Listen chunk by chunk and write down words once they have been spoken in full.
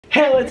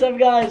Hey, what's up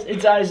guys?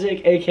 It's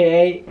Isaac,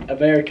 aka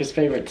America's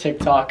favorite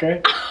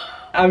TikToker.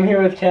 I'm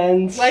here with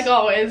Kenz. Like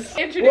always.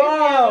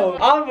 Whoa!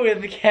 I'm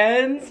with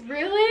Kenz.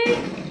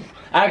 Really?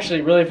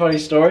 Actually, really funny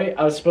story.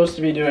 I was supposed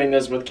to be doing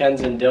this with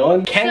Kenz and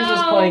Dylan. Kenz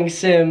was playing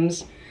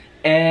Sims,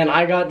 and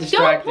I got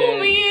distracted. Don't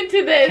pull me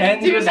into this.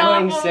 Kenz was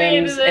playing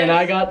Sims, and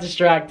I got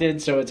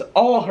distracted, so it's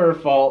all her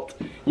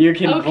fault. You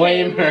can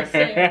blame her.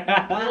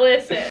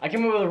 Listen. I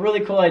came up with a really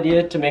cool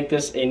idea to make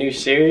this a new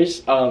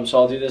series. So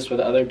I'll do this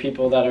with other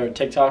people that are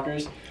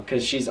TikTokers,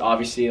 because she's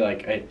obviously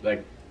like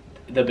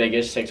the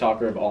biggest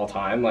TikToker of all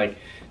time. Like,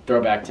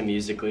 throwback to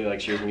Musically, like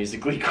she was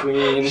Musically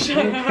queen.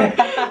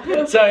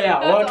 So yeah,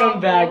 welcome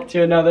back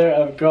to another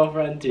of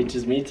Girlfriend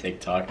Teaches Me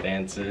TikTok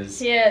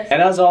Dances. Yes.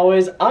 And as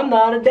always, I'm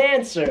not a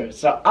dancer,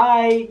 so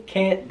I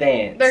can't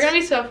dance. They're gonna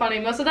be so funny.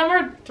 Most of them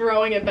are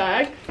throwing it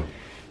back,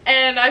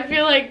 and I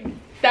feel like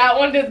that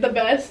one did the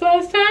best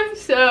last time,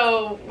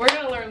 so we're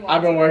gonna learn lots.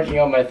 I've been working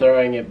on my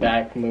throwing it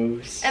back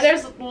moves. And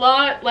there's a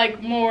lot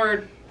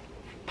more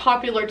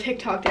popular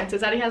TikTok dances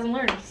that he hasn't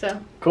learned, so.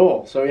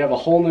 Cool, so we have a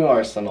whole new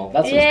arsenal.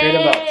 That's what's great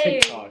about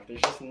TikTok.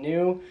 There's just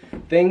new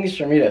things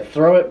for me to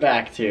throw it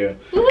back to.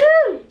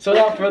 Woo! So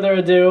without further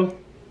ado,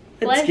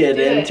 let's get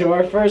into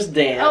our first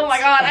dance. Oh my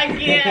god, I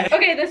can't.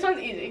 Okay, this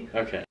one's easy.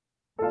 Okay.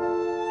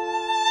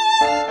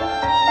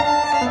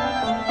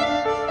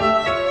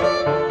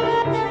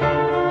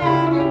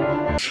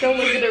 Don't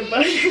look at her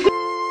butt.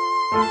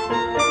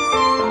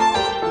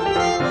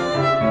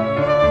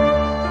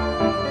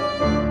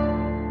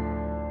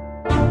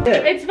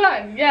 It's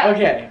fun, yeah.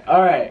 Okay,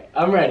 alright,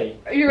 I'm ready.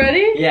 Are you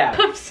ready? Yeah.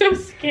 I'm so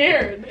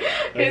scared.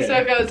 Okay, so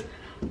it goes,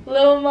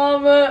 Lil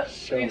Mama,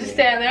 you just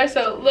stand there,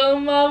 so Lil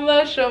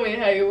Mama, show me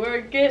how you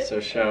work it. So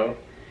show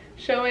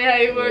me how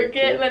you work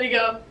it, and then you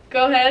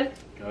go ahead.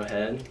 Go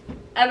ahead.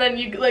 And then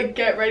you like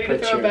get ready to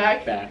throw it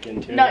back. Back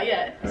into it? Not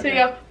yet. Okay. So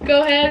you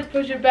go ahead,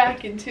 push it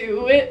back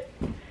into it,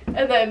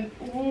 and then,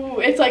 ooh,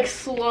 it's like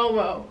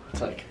slow-mo.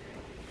 It's like.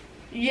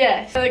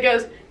 Yes. And it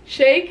goes,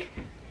 shake.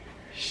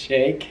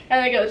 Shake. And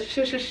then it goes,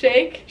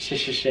 shake.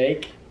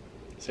 Shake.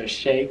 So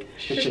shake.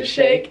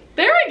 Shake.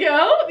 There we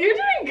go. You're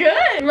doing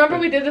good. Remember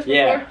we did this before?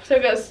 Yeah. So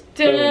it goes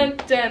dun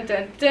dun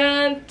dun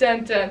dun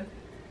dun dun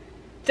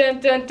dun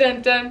dun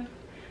dun dun.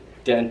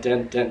 Dun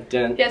dun dun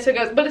dun. Yeah, so it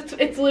goes, but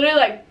it's literally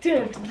like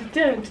dun dun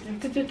dun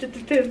dun dun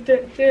dun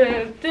dun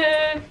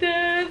dun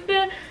dun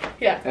dun.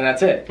 Yeah. And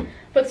that's it.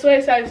 But sway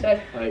side to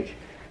side. Like.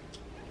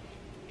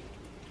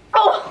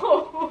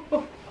 Oh.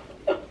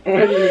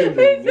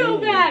 It's so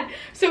bad.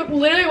 So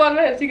literally one of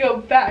them has to go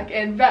back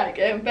and back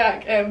and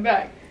back and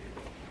back.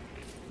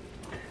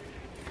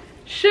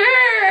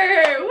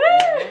 Sure!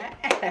 Woo!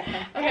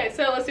 Okay,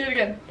 so let's do it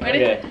again.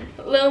 Ready? Okay.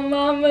 Lil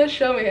Mama,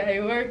 show me how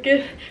you work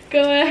it.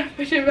 Go ahead,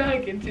 push it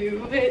back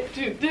into it.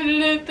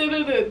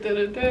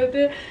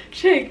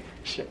 Shake.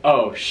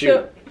 Oh,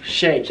 shoot.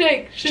 Shake.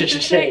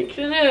 Shake.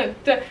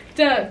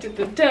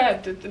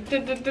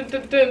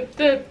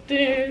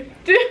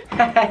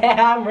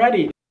 I'm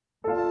ready.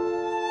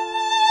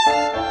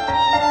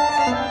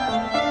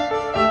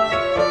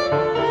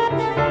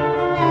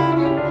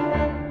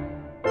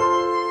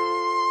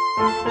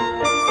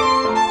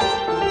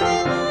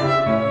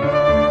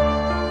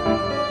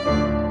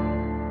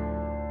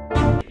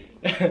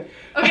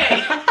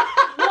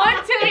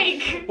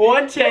 Okay,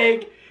 one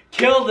take,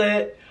 killed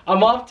it.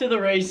 I'm off to the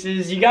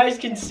races. You guys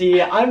can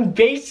see I'm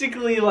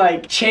basically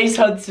like Chase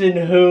Hudson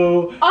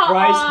who,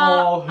 Bryce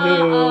Hall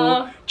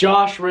who,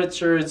 Josh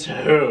Richards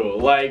who.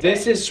 Like,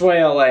 this is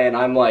Sway LA and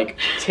I'm like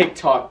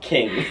TikTok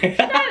king. Shut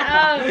up.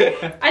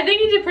 I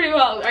think you did pretty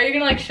well. Are you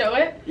gonna like show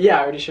it? Yeah,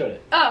 I already showed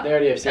it. Oh. They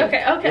already have seen it.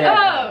 Okay.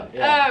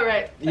 Yeah, Oh,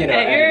 right. You know,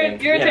 okay,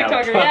 you're a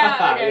TikToker.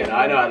 Yeah. Okay. You know,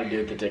 I know how to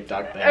do the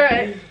TikTok thing. All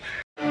right.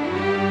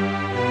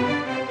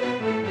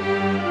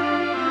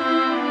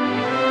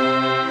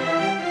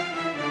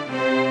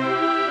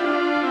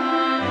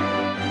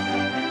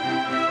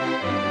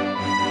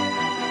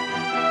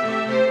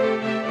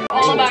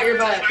 All about your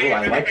butt. Ooh,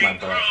 I like my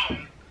butt.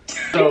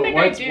 So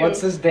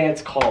what's this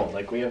dance called?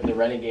 Like, we have the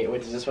Renegade.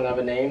 Wait, does this one have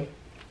a name?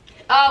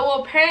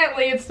 Well,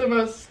 apparently it's the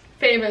most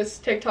famous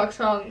TikTok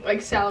song,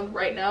 like, sound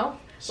right now.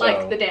 So,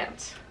 like, the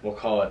dance. We'll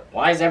call it,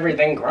 Why Is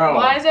Everything Grown?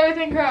 Why Is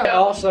Everything Grown?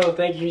 Also,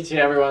 thank you to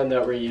everyone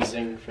that we're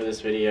using for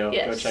this video.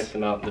 Yes. Go check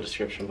them out in the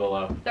description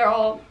below. They're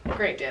all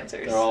great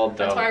dancers. They're all dope.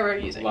 That's why we're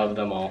using Love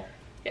them all.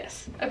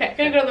 Yes. Okay, I'm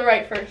gonna go to the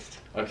right first.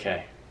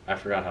 Okay, I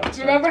forgot how to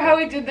start. Remember how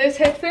we did this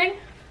hip thing?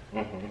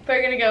 Mm-hmm. But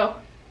you're gonna go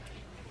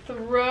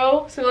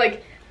throw, so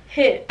like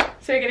hit.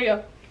 So you're gonna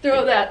go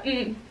throw that,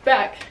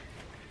 back.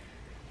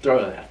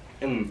 Throw that,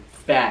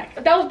 back.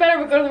 That was better,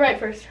 but go to the right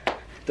first.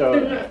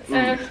 Throw that,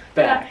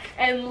 back.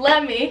 And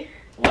let me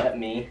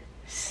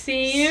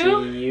see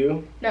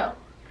you. No.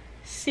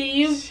 See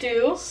you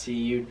do. See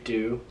you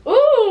do.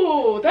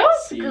 Ooh, that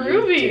was See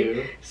groovy. You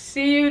do.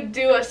 See you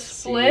do a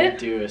split.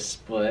 See you do a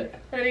split.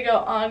 There you go,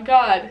 on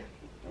God.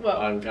 Whoa.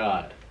 On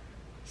God.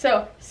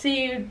 So,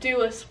 see you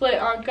do a split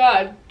on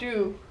God.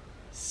 Do.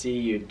 See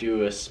you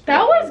do a split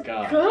that was on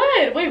God.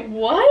 Good. Wait,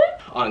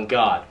 what? On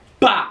God.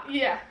 Bah!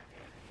 Yeah.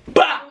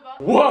 Bah! Move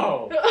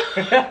Whoa!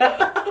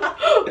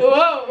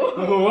 Whoa!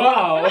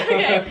 Whoa!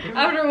 Okay,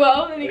 after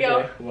whoa, then you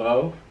go.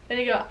 Whoa. Then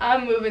you go,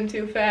 I'm moving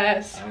too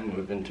fast. I'm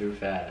moving too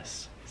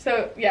fast.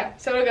 So, yeah,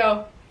 so it'll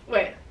go,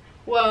 wait,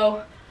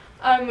 whoa,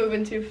 I'm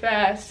moving too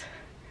fast.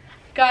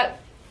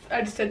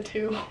 I just said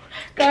 2.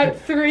 Got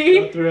 3.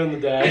 Got 3 on the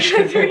dash.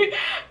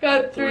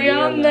 got 3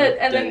 on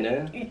the, and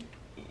then,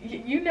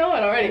 you know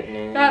it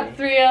already. Got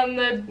 3 on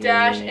the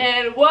dash,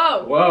 and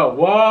whoa. Whoa,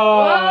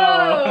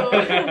 Whoa.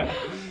 whoa.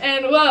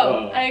 And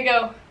whoa. And I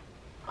go,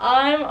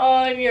 I'm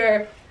on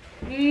your,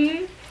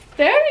 there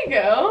you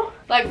go.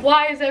 Like,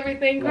 why is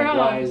everything chrome?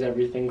 Like, why is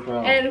everything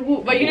chrome?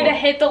 And, but you need to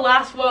hit the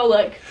last whoa,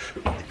 like,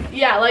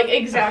 yeah, like,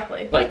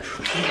 exactly. Like.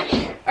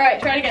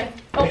 Alright, try it again.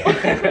 Oh.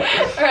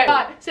 Alright,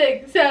 5,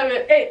 6,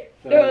 7, 8.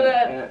 Throw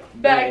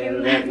that back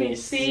and let me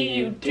see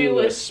you do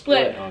a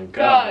split. Oh,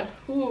 God.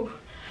 Ooh.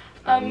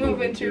 I'm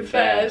moving too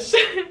fast.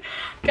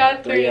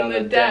 Got 3 on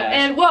the dash.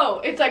 And whoa,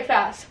 it's like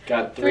fast.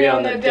 Got 3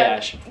 on the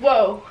dash.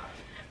 Whoa.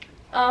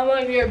 I'm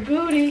on your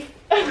booty.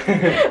 No,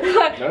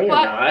 you're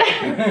not.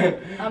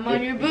 I'm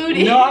on your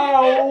booty.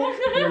 No,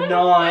 you're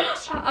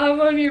not.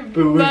 I'm on your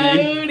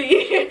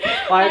booty.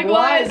 Like,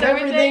 why is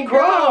everything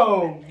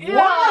chrome? Yeah.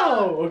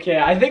 Wow. Okay,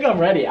 I think I'm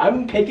ready.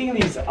 I'm picking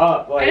these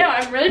up. Like, I know,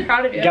 I'm really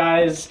proud of you.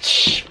 Guys.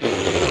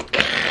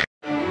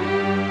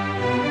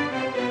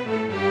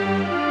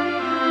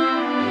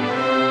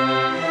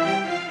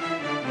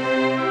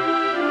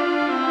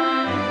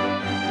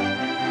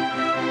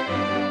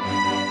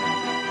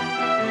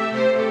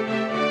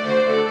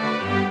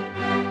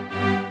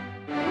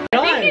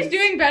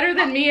 Better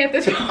than me at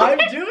this point. I'm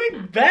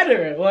doing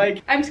better.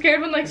 Like, I'm scared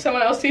when like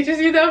someone else teaches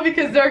you though,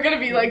 because they're gonna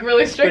be like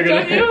really strict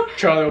on you.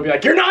 Charlie will be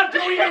like, "You're not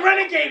doing a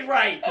renegade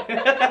right.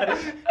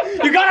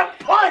 You gotta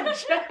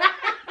punch."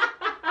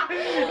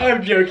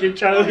 I'm joking.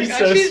 Charlie's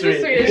so she's sweet. The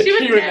sweetest. She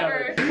would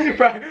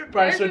never.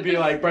 Bryce would be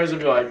like,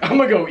 "I'm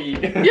gonna go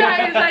eat."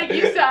 Yeah, he's like,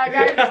 "You suck.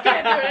 I just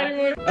can't do it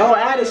anymore." Oh,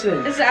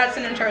 Addison. This is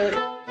Addison and Charlie.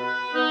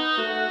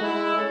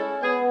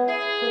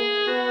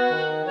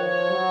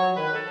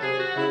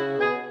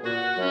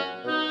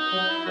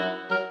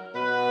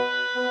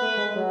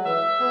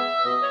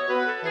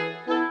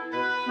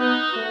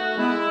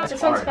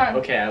 This one's fun.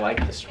 Okay, I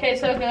like this one. Okay,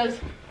 so it goes.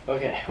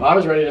 Okay, well, I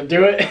was ready to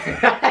do it.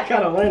 I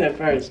gotta learn it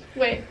first.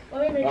 Wait,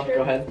 let me make sure.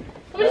 Go ahead.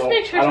 Let me just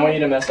make sure. I don't want you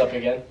to mess up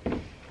again.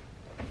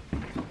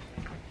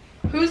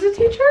 Who's the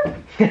teacher?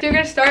 So you're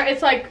gonna start.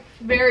 It's like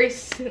very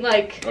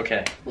like.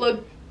 Okay.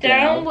 Look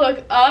down,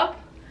 look up,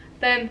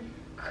 then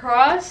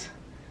cross,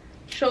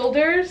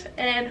 shoulders,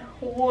 and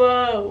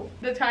whoa.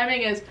 The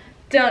timing is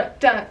dun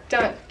dun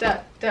dun dun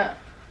dun.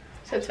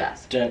 So it's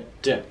fast. Dun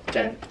dun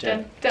Dun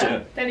dun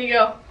dun. Then you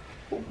go.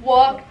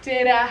 Walked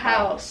in a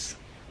house.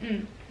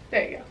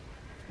 There you go.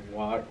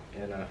 Walk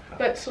in a house.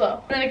 But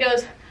slow. Then it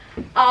goes,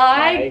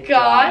 I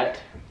got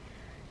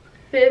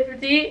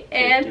 50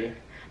 and, 50.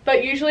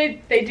 But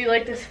usually they do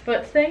like this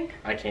foot thing.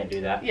 I can't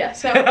do that. Yeah,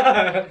 so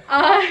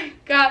I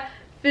got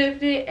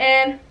 50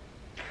 and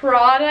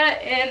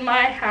Prada in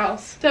my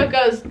house. So it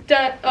goes,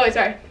 dun, oh,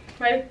 sorry,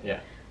 ready?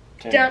 Yeah.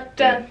 Dun,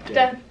 dun,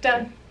 dun,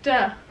 dun,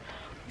 dun.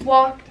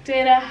 Walked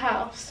in a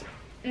house.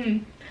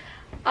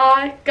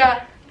 I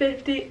got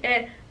 50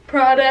 and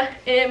Prada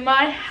in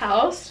my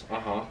house.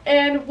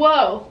 And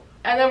whoa.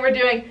 And then we're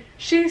doing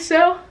she's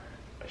so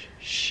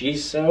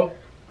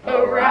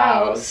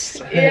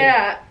aroused.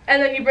 Yeah.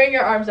 And then you bring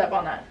your arms up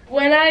on that.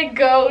 When I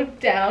go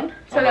down.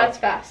 So that's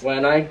fast.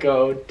 When I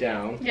go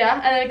down. Yeah.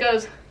 And then it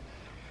goes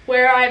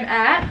where I'm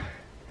at.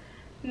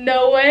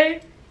 No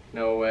way.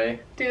 No way.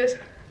 Do this.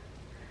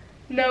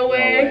 No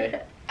way.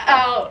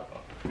 Out.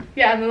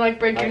 Yeah. And then like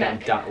break your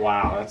neck.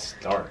 Wow, that's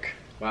dark.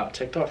 Wow,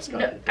 TikTok's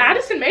got it.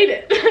 Addison made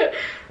it.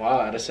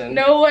 Wow, Addison.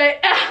 No way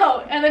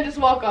out. And then just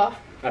walk off.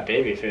 That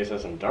baby face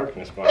has some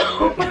darkness behind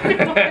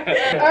it.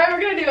 Oh Alright,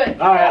 we're gonna do it.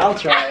 Alright, I'll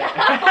try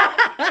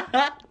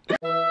it.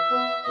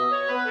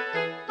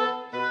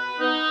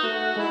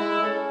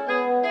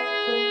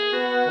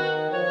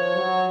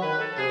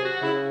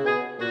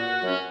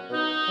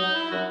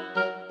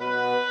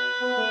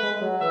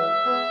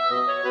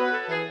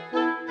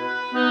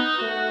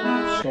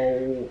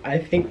 I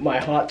think my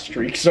hot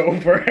streak's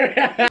over.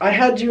 I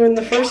had you in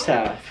the first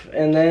half,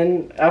 and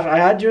then I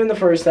had you in the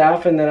first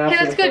half, and then after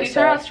that's good. You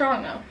start out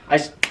strong though.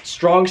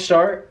 Strong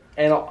start,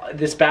 and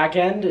this back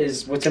end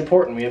is what's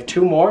important. We have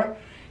 2 more.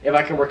 If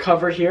I can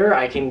recover here,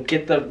 I can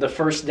get the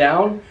first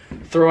down,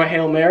 throw a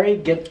Hail Mary,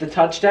 get the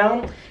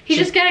touchdown. He's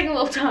just getting a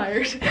little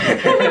tired.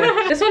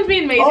 This one's me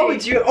and Maisy. Oh,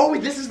 it's you. Oh,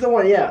 this is the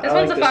one. Yeah. This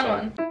one's a fun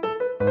one.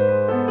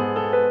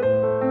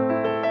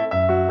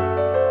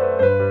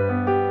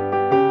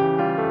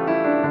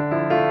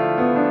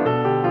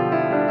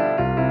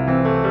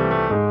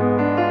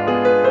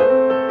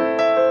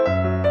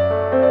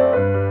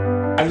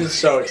 I'm just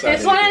so excited.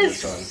 This one is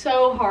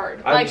so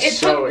hard. Like, it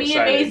took me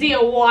and Maisy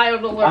a while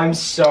to learn. I'm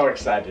so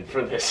excited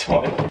for this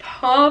one.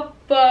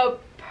 Papa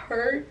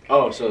Perk.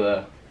 Oh, so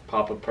the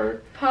Papa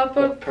Perk.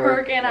 Papa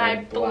Perk and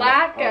I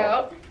black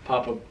out.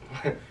 Papa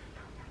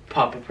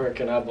Perk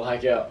and I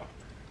black out.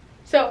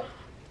 So,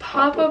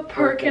 pop a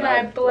perk and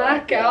I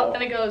black out.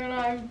 Then it goes, and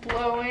I'm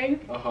blowing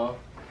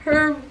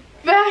her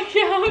back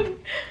out.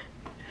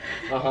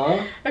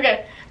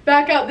 Okay,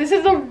 back out. This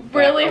is a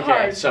really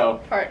hard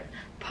part.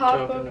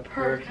 Pop a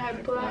perk and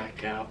I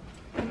black out.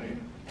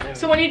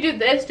 So when you do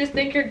this, just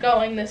think you're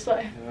going this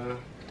way.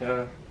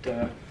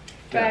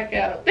 Back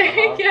out. There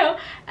you go.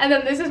 And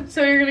then this is,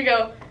 so you're gonna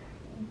go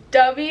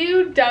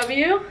W.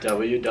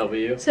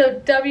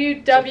 So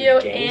W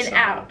in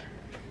out.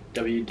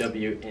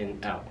 W in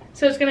out.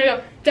 So it's gonna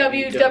go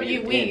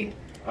WWE.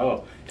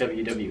 Oh,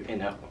 W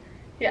in out.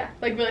 Yeah,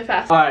 like really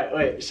fast. Alright,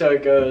 wait, so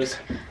it goes.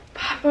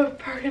 Pop a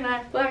perk and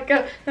I black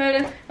out.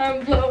 And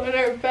I'm blowing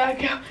her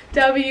back out.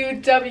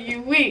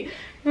 WWE.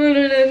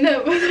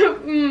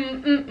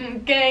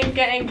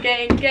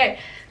 Gang.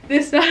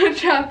 This not a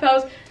trap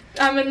house.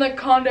 I'm in the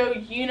condo,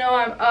 you know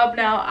I'm up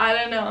now. I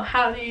don't know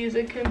how to use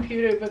a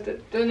computer, but the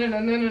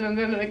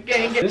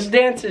gang. This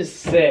dance is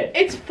sick.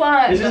 It's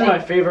fun. This is my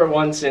favorite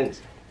one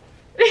since.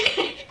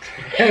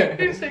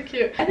 You're so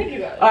cute. I think you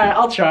got it. Alright,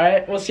 I'll try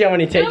it. We'll see how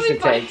many takes it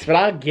takes, but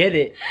I'll get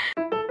it.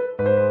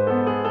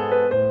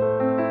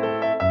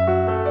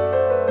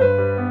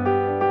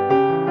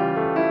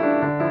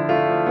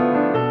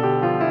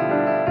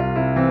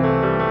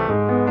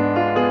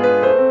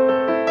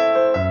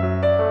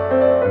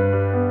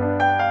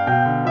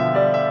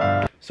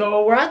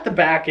 So we're at the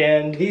back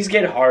end. These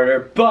get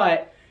harder,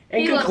 but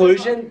in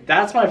conclusion,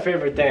 that's my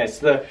favorite dance.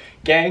 The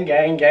gang,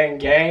 and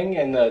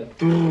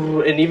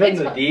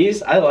even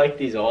these. I like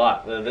these a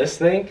lot. This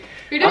thing.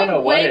 You're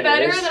doing way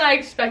better than I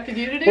expected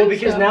you to do. Well,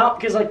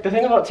 because like the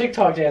thing about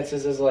TikTok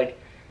dances is like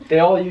they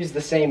all use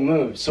the same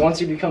moves. So once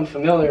you become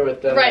familiar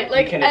with them, right?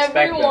 Like you can expect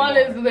everyone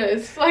is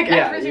this. Like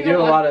yeah, every you single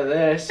do a lot of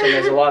this, and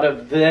there's a lot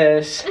of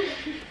this,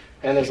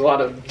 and there's a lot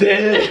of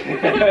this.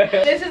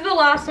 This is the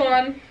last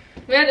one.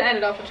 We had to end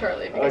it off with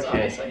Charli because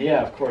obviously.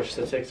 Yeah, of course,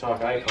 the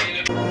TikTok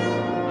icon.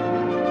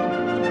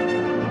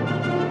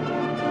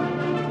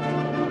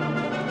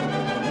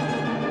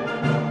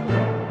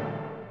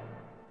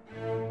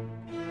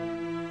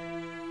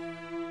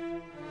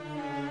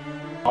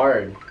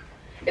 Hard.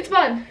 It's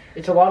fun.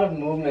 It's a lot of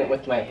movement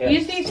with my hips. You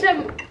just need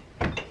to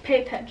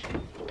pay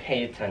attention.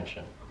 Pay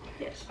attention.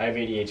 Yes. I have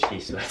ADHD,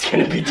 so that's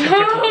gonna be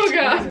difficult. Oh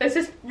god. This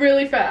is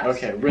really fast.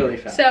 Okay, really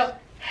fast. So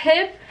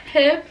hip.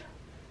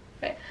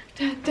 Wait.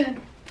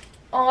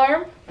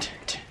 Arm.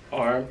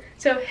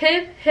 So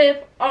hip,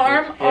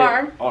 arm.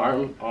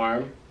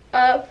 Arm.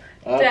 Up,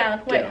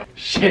 down. Wait. Down.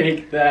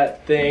 Shake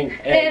that thing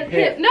and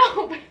hip.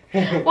 No.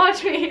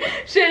 Watch me.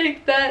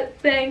 Shake that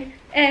thing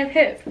and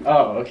hip.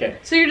 Oh, okay.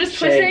 So you're just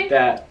twisting. Shake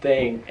that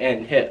thing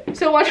and hip.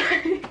 So watch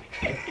my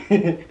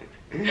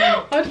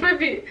watch my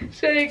feet.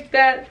 Shake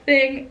that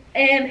thing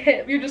and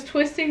hip. You're just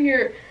twisting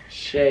your.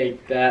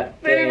 Shake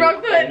that thing. Maybe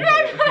wrong foot.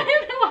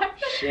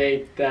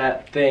 Shake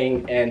that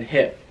thing and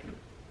hip.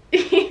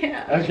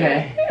 Yeah.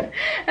 Okay.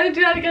 And then do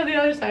that again on the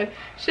other side.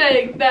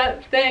 Shake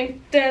that thing.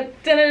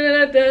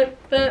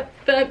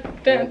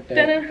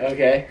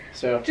 Okay.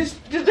 So.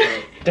 Just. No.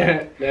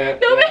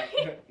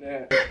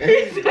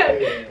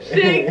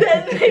 Shake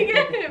that thing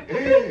and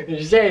hip.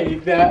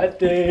 Shake that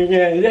thing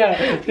and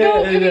yeah.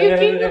 No, you keep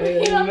your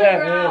feet on the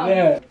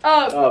ground.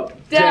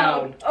 Up,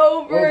 down,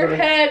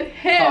 overhead,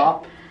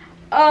 hip.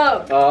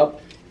 Up,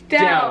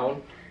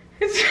 down.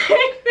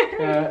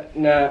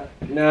 Nah.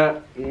 And then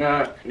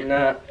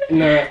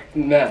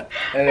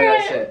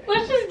that's it.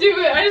 Let's just do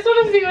it. I just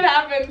want to see what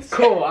happens.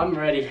 Cool, I'm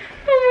ready.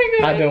 Oh my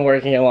god. I've been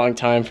working a long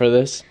time for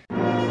this.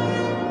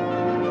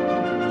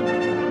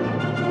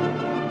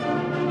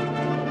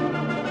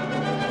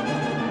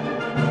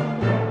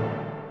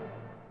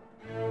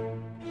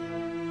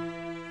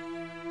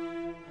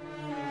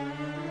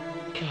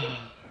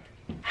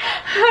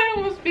 I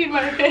almost beat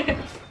my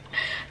pants.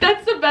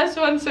 That's the best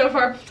one so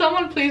far.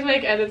 Someone please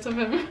make edits of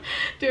him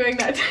doing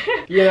that.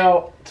 You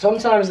know,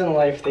 sometimes in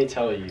life they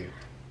tell you,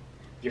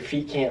 your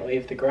feet can't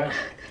leave the ground.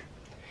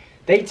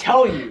 They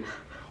tell you,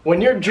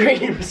 when your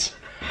dreams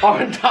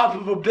are on top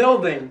of a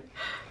building,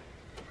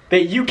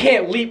 that you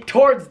can't leap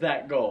towards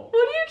that goal.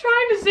 What are you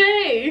trying to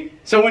say?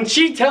 So when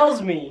she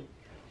tells me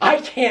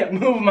I can't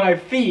move my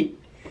feet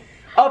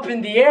up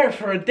in the air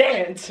for a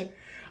dance,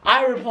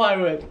 I reply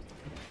with,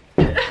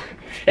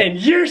 and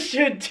you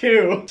should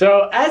too.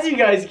 So as you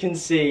guys can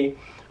see,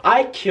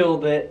 I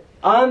killed it.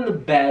 I'm the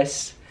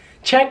best.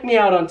 Check me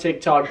out on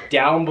TikTok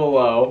down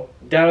below,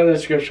 down in the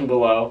description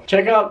below.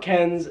 Check out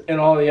Kenz and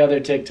all the other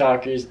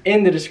TikTokers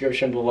in the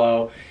description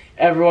below.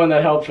 Everyone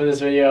that helped for this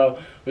video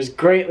was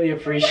greatly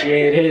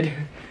appreciated.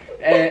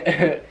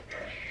 and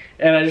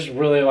I just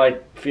really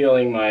like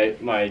feeling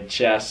my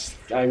chest.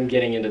 I'm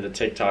getting into the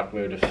TikTok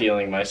mood of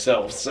feeling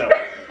myself. So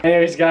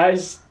anyways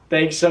guys,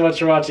 thanks so much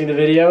for watching the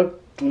video.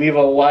 Leave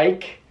a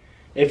like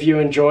if you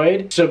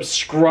enjoyed.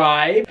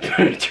 Subscribe.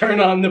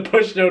 Turn on the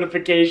push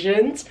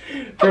notifications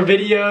for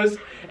videos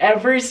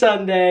every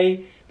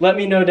Sunday. Let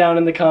me know down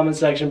in the comment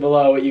section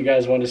below what you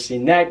guys want to see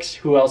next,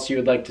 who else you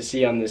would like to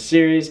see on this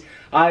series.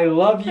 I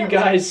love you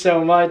guys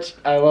so much.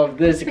 I love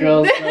this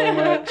girl so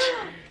much.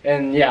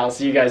 And yeah, I'll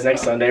see you guys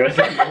next Sunday with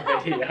another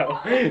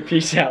video.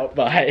 Peace out.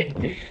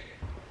 Bye.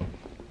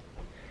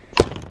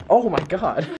 Oh my god.